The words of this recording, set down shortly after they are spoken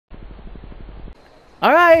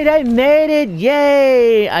Alright, I made it!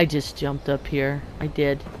 Yay! I just jumped up here. I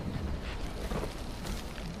did.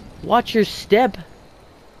 Watch your step.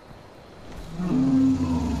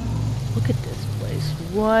 Look at this place.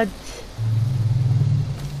 What?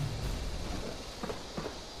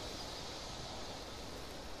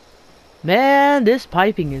 Man, this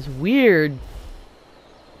piping is weird.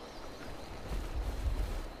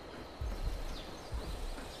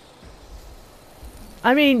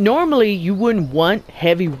 I mean, normally you wouldn't want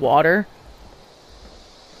heavy water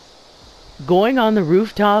going on the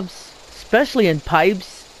rooftops, especially in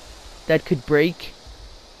pipes that could break.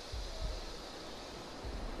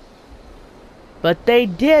 But they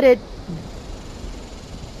did it.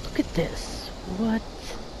 Look at this. What?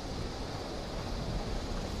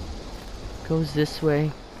 Goes this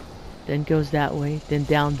way, then goes that way, then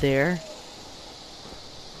down there.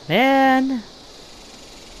 Man.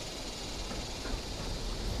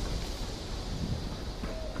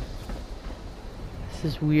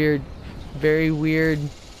 This is weird. Very weird.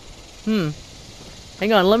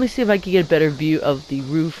 Hang on, let me see if I can get a better view of the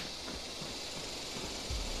roof.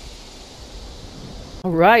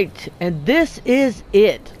 Alright, and this is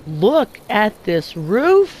it. Look at this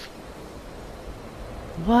roof.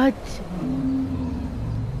 What?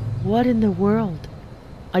 What in the world?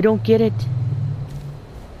 I don't get it.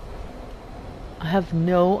 I have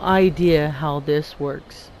no idea how this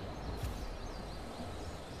works.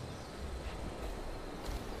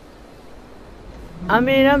 I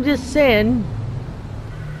mean, I'm just saying.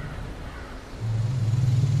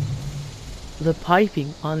 The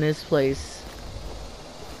piping on this place.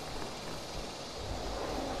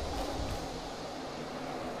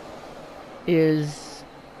 Is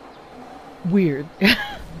weird. It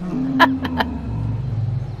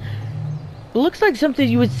looks like something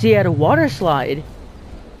you would see at a water slide.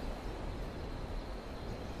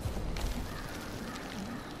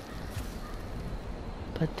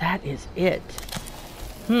 But that is it.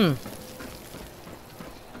 And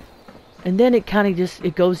then it kind of just,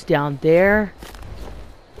 it goes down there.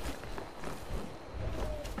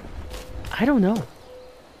 I don't know.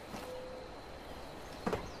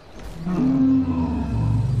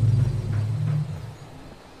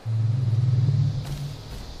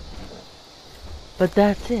 But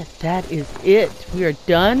that's it. That is it. We are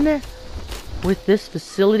done with this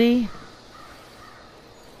facility.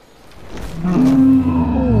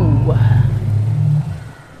 Ooh.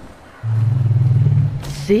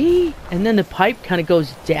 See? And then the pipe kind of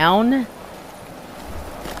goes down.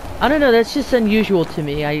 I don't know. That's just unusual to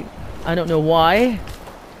me. I don't know why.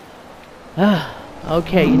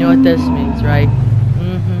 Okay, you know what this means, right?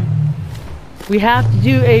 We have to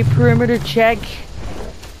do a perimeter check.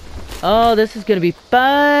 Oh, this is gonna be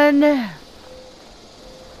fun.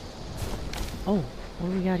 Oh, what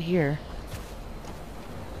do we got here?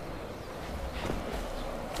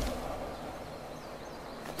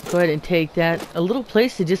 Go ahead and take that. A little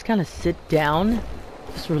place to just kind of sit down.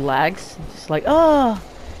 Just relax. Just like, oh,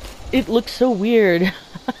 it looks so weird.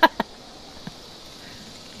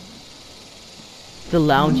 The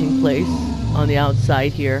lounging place on the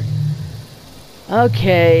outside here.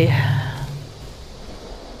 Okay.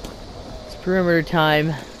 It's perimeter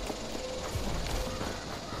time.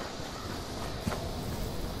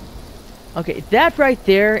 Okay, that right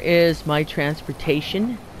there is my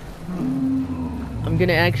transportation. I'm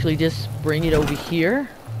gonna actually just bring it over here.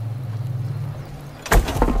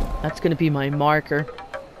 That's gonna be my marker.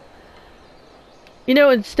 You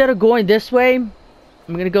know, instead of going this way, I'm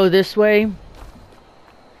gonna go this way.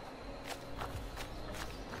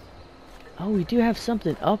 Oh, we do have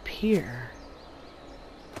something up here.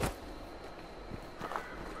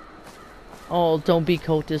 Oh, don't be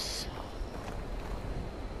cultists.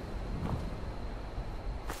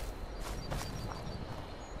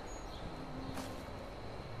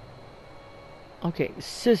 Okay,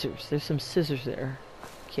 scissors. There's some scissors there.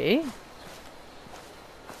 Okay.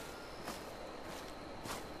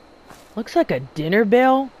 Looks like a dinner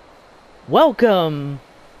bell. Welcome!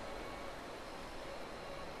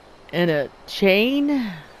 And a chain. We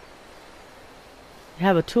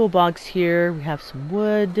have a toolbox here. We have some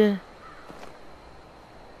wood.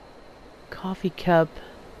 Coffee cup.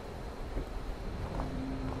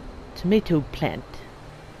 Tomato plant.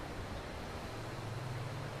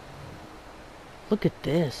 Look at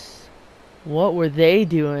this. What were they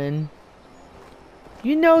doing?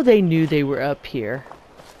 You know they knew they were up here.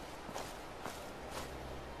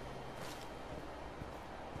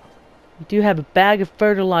 We do have a bag of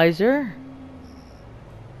fertilizer.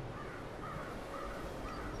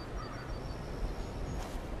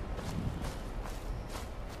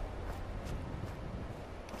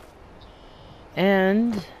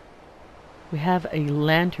 And we have a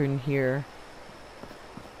lantern here.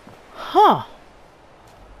 Huh.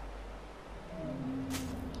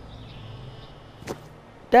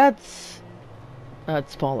 That's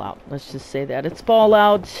Fallout. Let's just say that. It's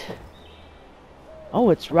Fallout. Oh,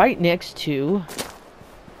 it's right next to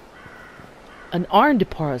an iron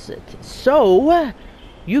deposit. So,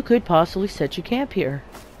 you could possibly set your camp here.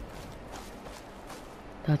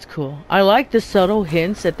 That's cool. I like the subtle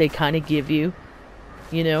hints that they kind of give you.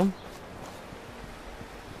 You know?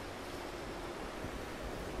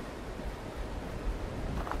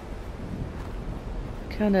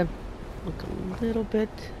 Kind of look a little bit.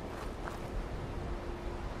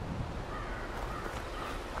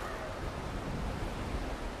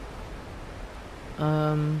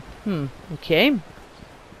 Okay.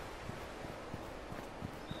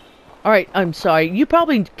 Alright, I'm sorry. You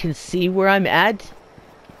probably can see where I'm at,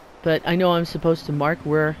 but I know I'm supposed to mark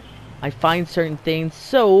where I find certain things,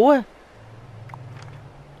 so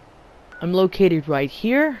I'm located right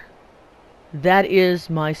here. That is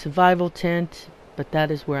my survival tent, but that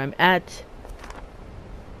is where I'm at.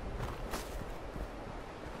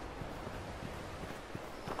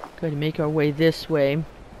 Going to make our way this way.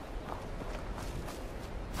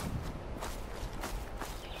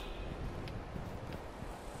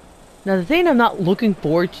 Now the thing I'm not looking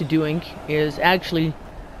forward to doing is actually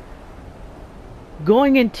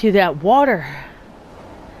going into that water.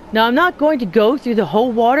 Now I'm not going to go through the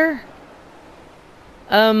whole water.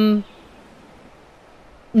 No.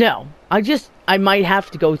 I might have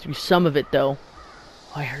to go through some of it though.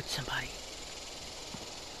 Oh, I heard somebody.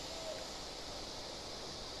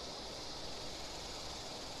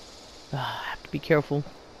 Oh, I have to be careful.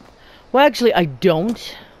 Well, actually I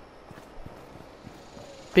don't.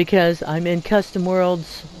 Because I'm in custom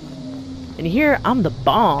worlds. And here, I'm the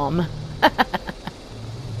bomb.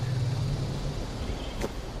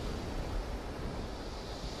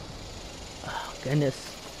 Oh,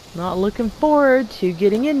 goodness. Not looking forward to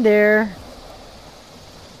getting in there.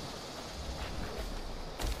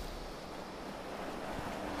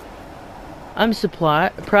 I'm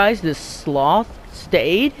surprised this sloth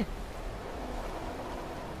stayed.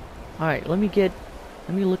 Alright, let me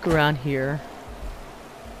look around here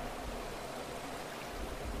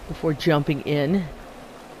before jumping in.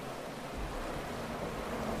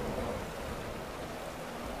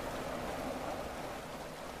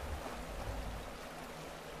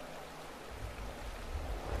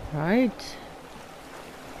 Right.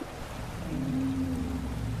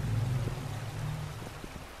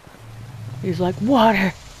 He's like,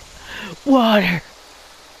 water! Water!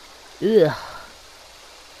 Ugh.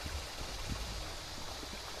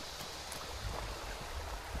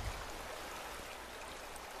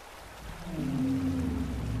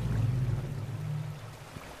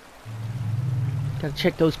 Gotta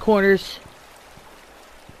check those corners.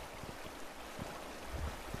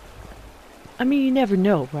 I mean, you never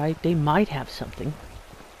know, right? They might have something.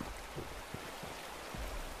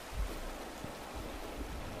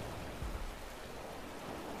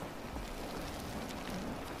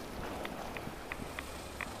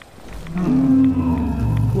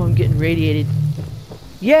 Ooh, I'm getting radiated.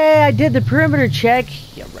 Yeah, I did the perimeter check.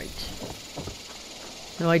 Yeah, right.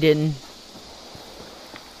 No, I didn't.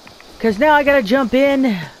 Because now I gotta jump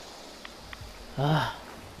in.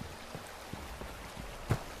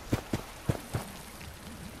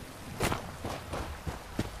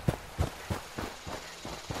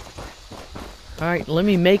 Alright, let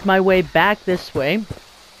me make my way back this way.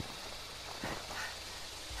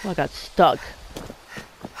 Oh, I got stuck.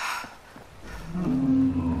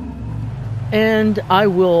 And I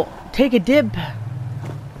will take a dip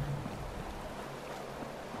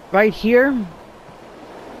right here.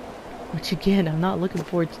 Which again, I'm not looking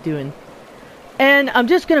forward to doing. And I'm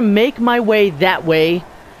just going to make my way that way.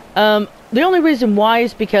 The only reason why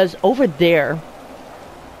is because over there,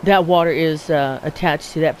 that water is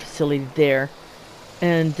attached to that facility there.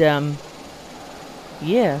 And,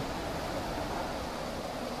 yeah.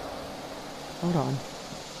 Hold on.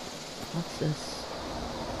 What's this?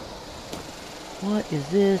 What is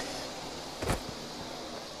this?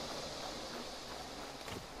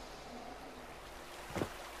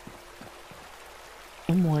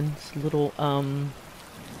 Someone's little,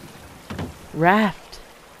 raft.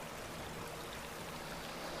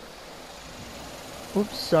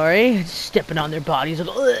 Oops, sorry. Just stepping on their bodies.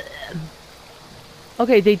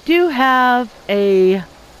 Okay, they do have a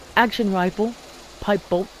action rifle, pipe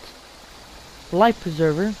bolt, life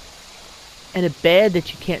preserver, and a bed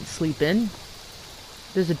that you can't sleep in.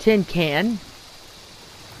 There's a tin can.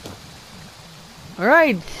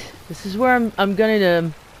 Alright, this is where I'm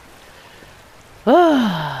gonna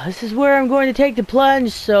This is where I'm going to take the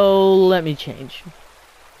plunge, so let me change.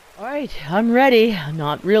 Alright, I'm ready.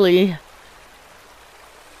 Not really.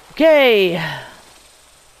 Okay.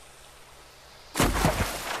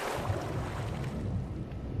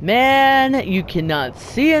 Man, you cannot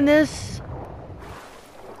see in this.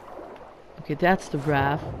 Okay, that's the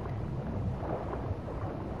raft.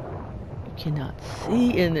 You cannot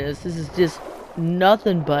see in this. This is just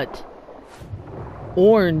nothing but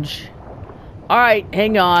orange. Alright,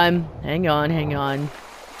 hang on. Hang on.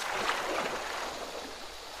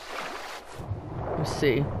 Let's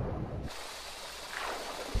see.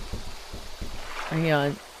 Hang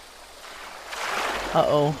on.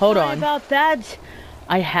 Uh-oh, hold on. Sorry about that.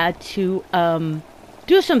 I had to,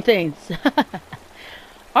 do some things.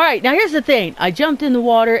 Alright, now here's the thing. I jumped in the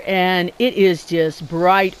water and it is just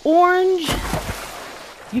bright orange.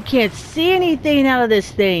 You can't see anything out of this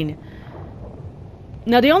thing.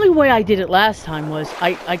 Now the only way I did it last time was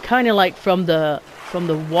I kind of like from the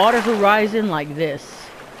water horizon like this.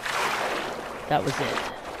 That was it.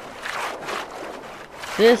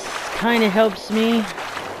 This kind of helps me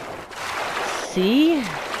see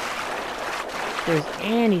if there's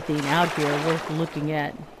anything out here worth looking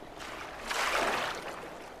at.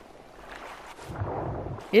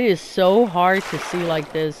 It is so hard to see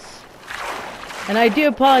like this. And I do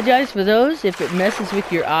apologize for those if it messes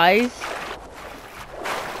with your eyes.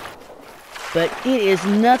 But it is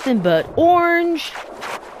nothing but orange.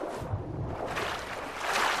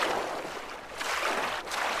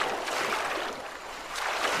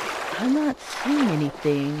 I'm not seeing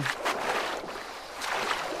anything.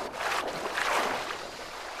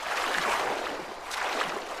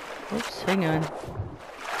 Oops, hang on.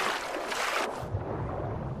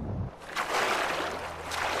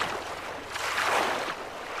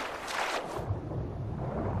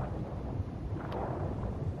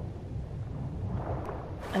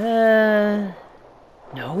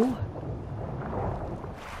 No.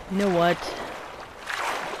 You know what?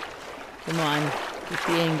 Come on, get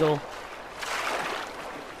the angle.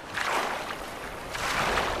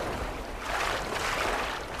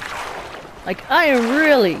 Like, I am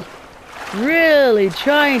really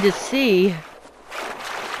trying to see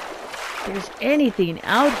if there's anything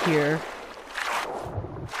out here.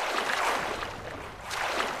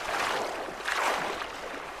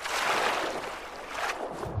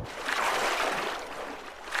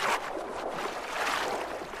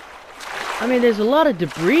 I mean, there's a lot of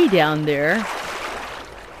debris down there.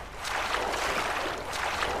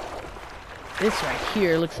 This right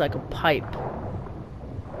here looks like a pipe.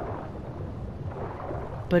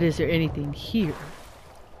 But is there anything here?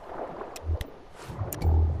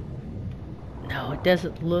 No, it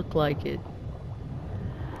doesn't look like it.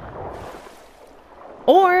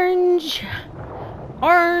 Orange!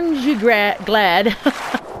 Aren't you glad?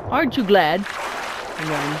 Aren't you glad?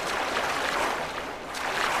 Hang on.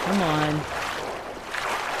 Come on.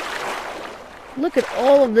 Look at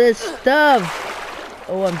all of this stuff.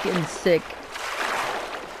 Oh, I'm getting sick.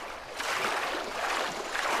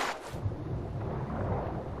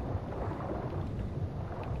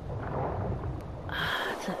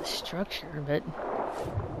 It's a structure, but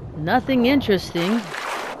nothing interesting.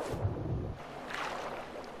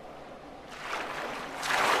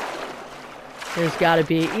 There's got to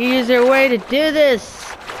be an easier way to do this.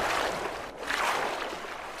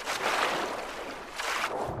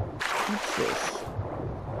 What's this?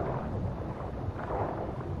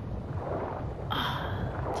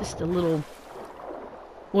 Just a little...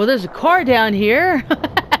 Well, there's a car down here.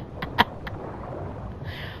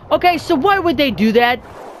 Okay, so why would they do that?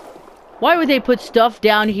 Why would they put stuff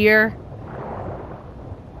down here?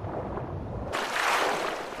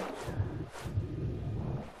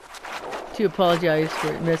 To apologize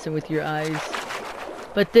for messing with your eyes.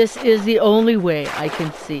 But this is the only way I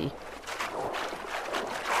can see.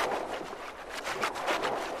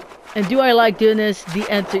 And do I like doing this? The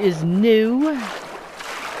answer is no.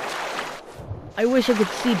 I wish I could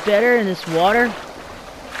see better in this water.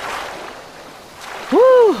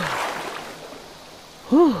 Whew.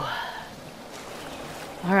 Whew.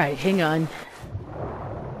 Alright, hang on.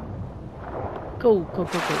 Go. There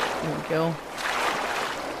we go.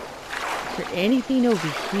 Is there anything over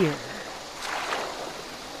here?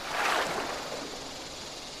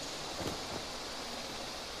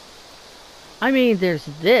 I mean, there's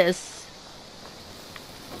this.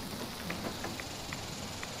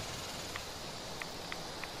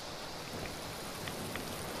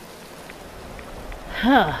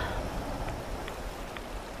 Huh.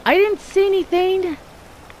 I didn't see anything.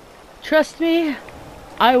 Trust me,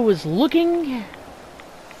 I was looking.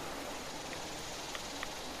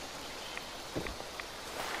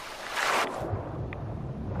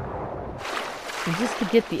 And just to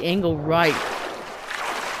get the angle right.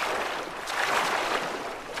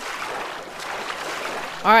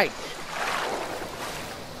 Alright.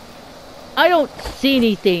 I don't see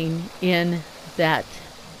anything in that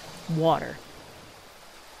water.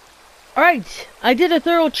 Alright, I did a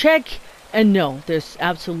thorough check, and no, there's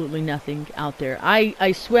absolutely nothing out there.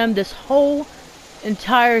 I swam this whole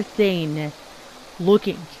entire thing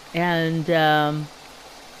looking, and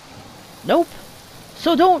nope.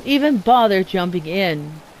 So don't even bother jumping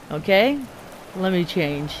in, okay? Let me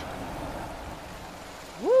change.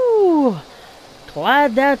 Woo!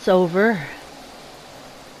 Glad that's over.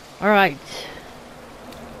 Alright.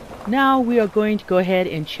 Now we are going to go ahead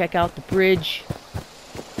and check out the bridge.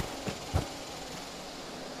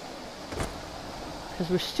 Because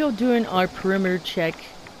we're still doing our perimeter check.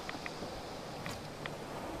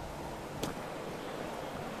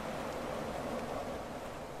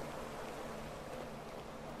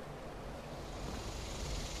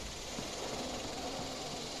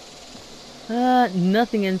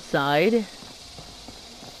 Nothing inside.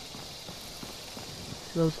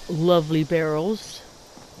 Those lovely barrels.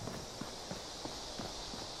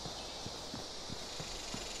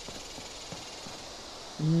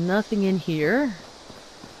 Nothing in here.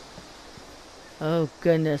 Oh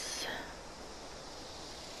goodness.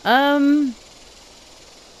 Well,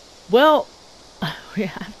 we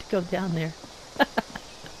have to go down there.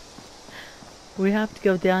 We have to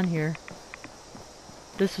go down here.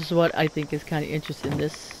 This is what I think is kind of interesting,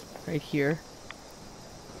 this right here.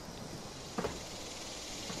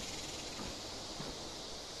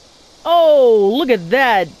 Oh, look at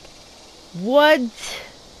that! What?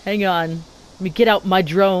 Hang on. Let me get out my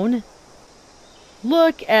drone.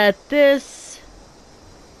 Look at this.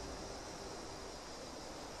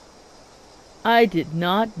 I did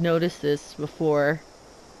not notice this before.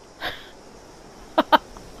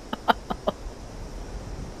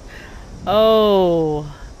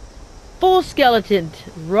 Oh. Full skeleton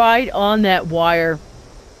right on that wire.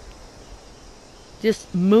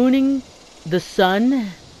 Just mooning the sun.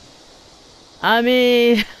 I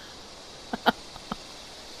mean...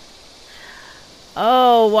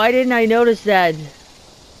 Oh, why didn't I notice that?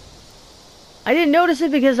 I didn't notice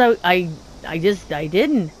it because I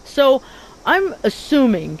didn't. So, I'm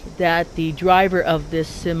assuming that the driver of this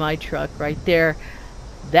semi-truck right there,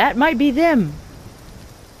 that might be them.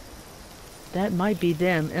 That might be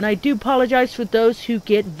them. And I do apologize for those who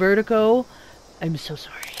get vertigo. I'm so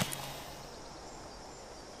sorry.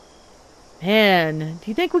 Man,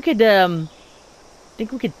 do you think we could,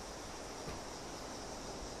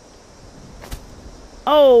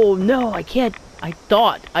 Oh, no, I can't. I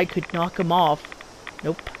thought I could knock him off.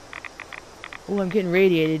 Nope. Oh, I'm getting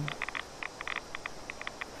radiated.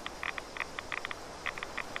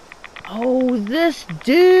 Oh, this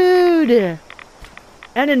dude!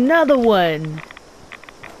 And another one!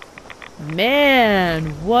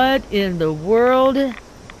 Man, what in the world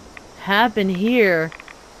happened here?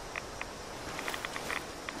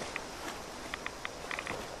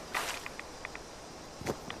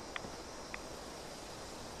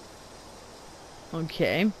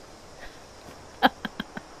 Okay.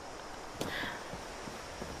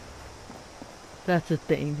 That's a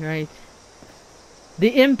thing, right?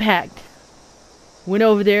 The impact went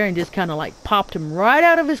over there and just kind of like popped him right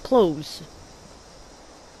out of his clothes.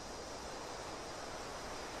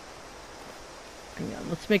 Hang on,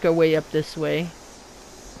 let's make our way up this way.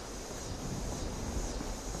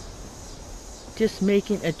 Just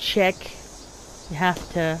making a check. You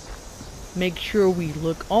have to make sure we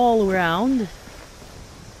look all around.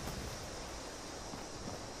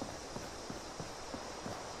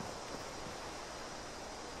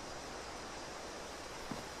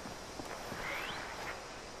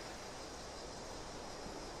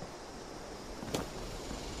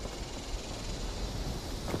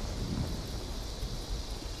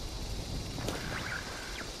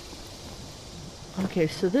 Okay,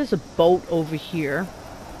 so there's a boat over here.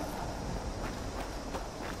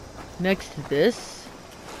 Next to this.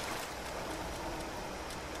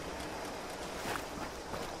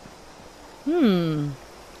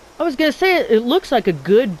 I was gonna say it looks like a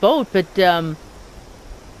good boat, but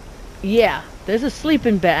yeah, there's a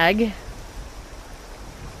sleeping bag.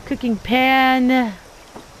 Cooking pan.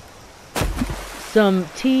 Some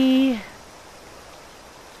tea. A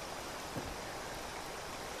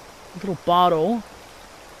little bottle.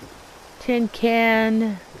 Tin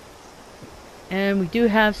can. And we do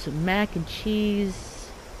have some mac and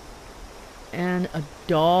cheese. And a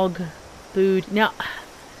dog food. Now,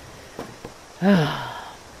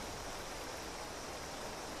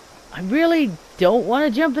 I really don't want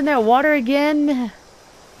to jump in that water again.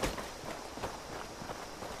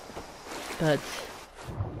 But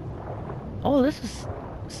oh, this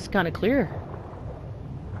is kind of clear.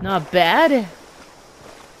 Not bad.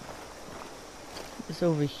 It's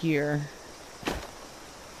over here.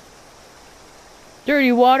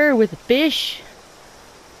 Dirty water with a fish.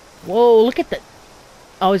 Whoa, look at the...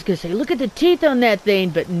 I was gonna say, look at the teeth on that thing,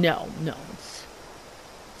 but no.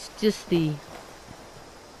 It's just the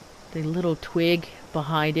little twig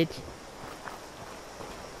behind it.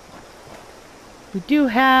 We do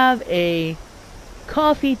have a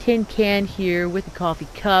coffee tin can here with a coffee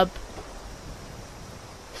cup.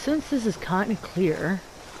 Since this is kind of clear.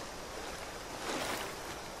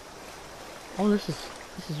 Oh, this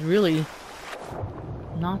is really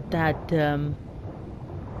not that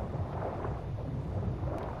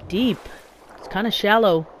deep. It's kind of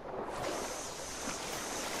shallow.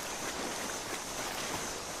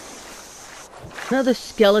 Another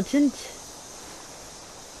skeleton.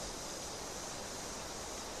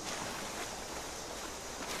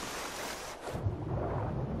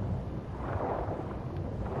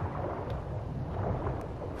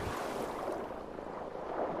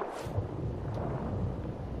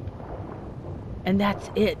 And that's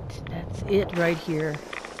it. That's it right here.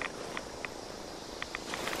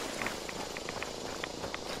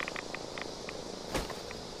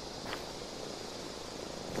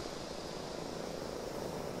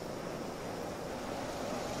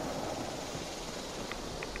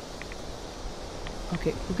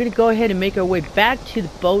 Okay, we're gonna go ahead and make our way back to the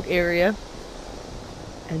boat area.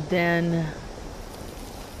 And then...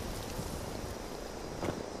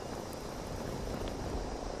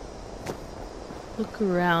 look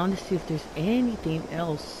around to see if there's anything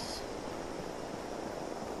else.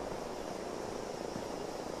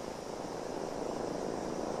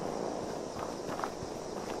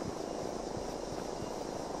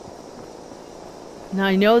 Now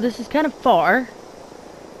I know this is kind of far.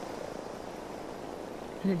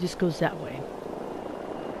 And it just goes that way.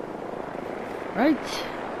 Right?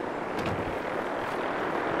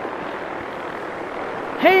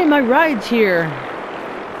 Hey, my ride's here.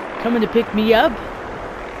 Coming to pick me up.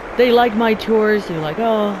 They like my tours. They're like,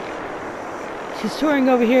 oh, she's touring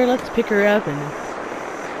over here. Let's pick her up and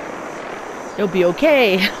it'll be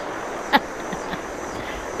okay.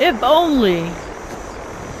 If only.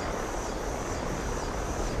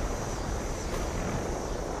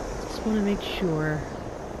 Just want to make sure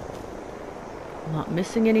I'm not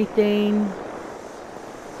missing anything.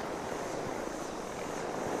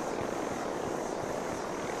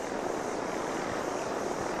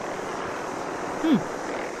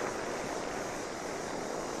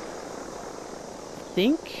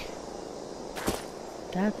 Think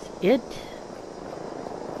that's it.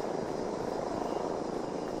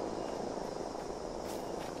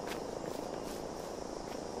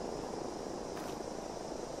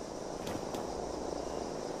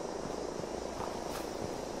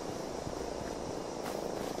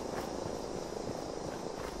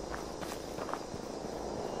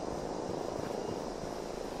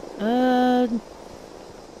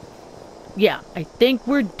 Yeah, I think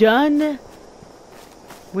we're done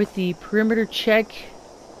with the perimeter check.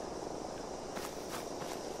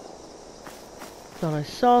 Thought I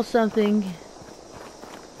saw something.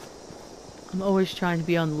 I'm always trying to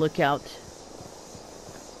be on the lookout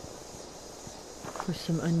for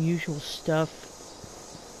some unusual stuff.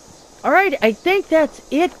 Alright, I think that's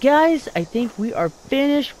it, guys. I think we are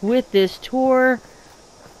finished with this tour.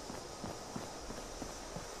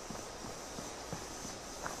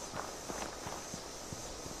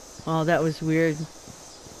 Oh, that was weird.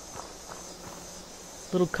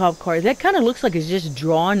 Little cop car. That kind of looks like it's just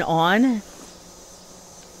drawn on.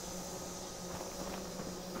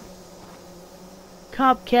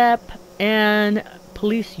 Cop cap and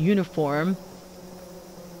police uniform.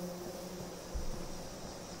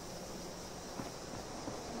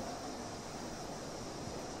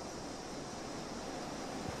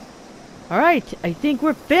 Alright, I think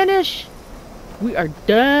we're finished. We are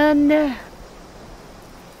done.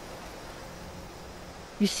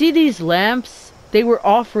 You see these lamps? They were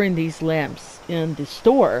offering these lamps in the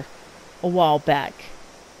store a while back.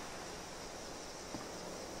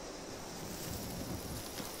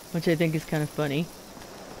 Which I think is kind of funny.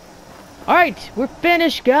 Alright, we're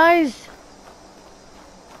finished, guys.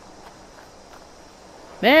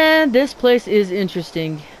 Man, this place is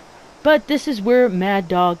interesting. But this is where Mad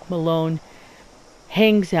Dog Malone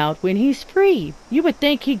hangs out when he's free. You would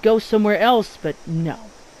think he'd go somewhere else, but no.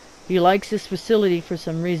 He likes this facility for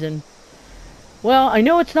some reason. Well, I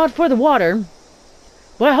know it's not for the water,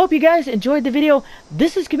 Well, I hope you guys enjoyed the video.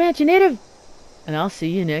 This is Comanche Native, and I'll see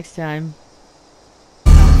you next time.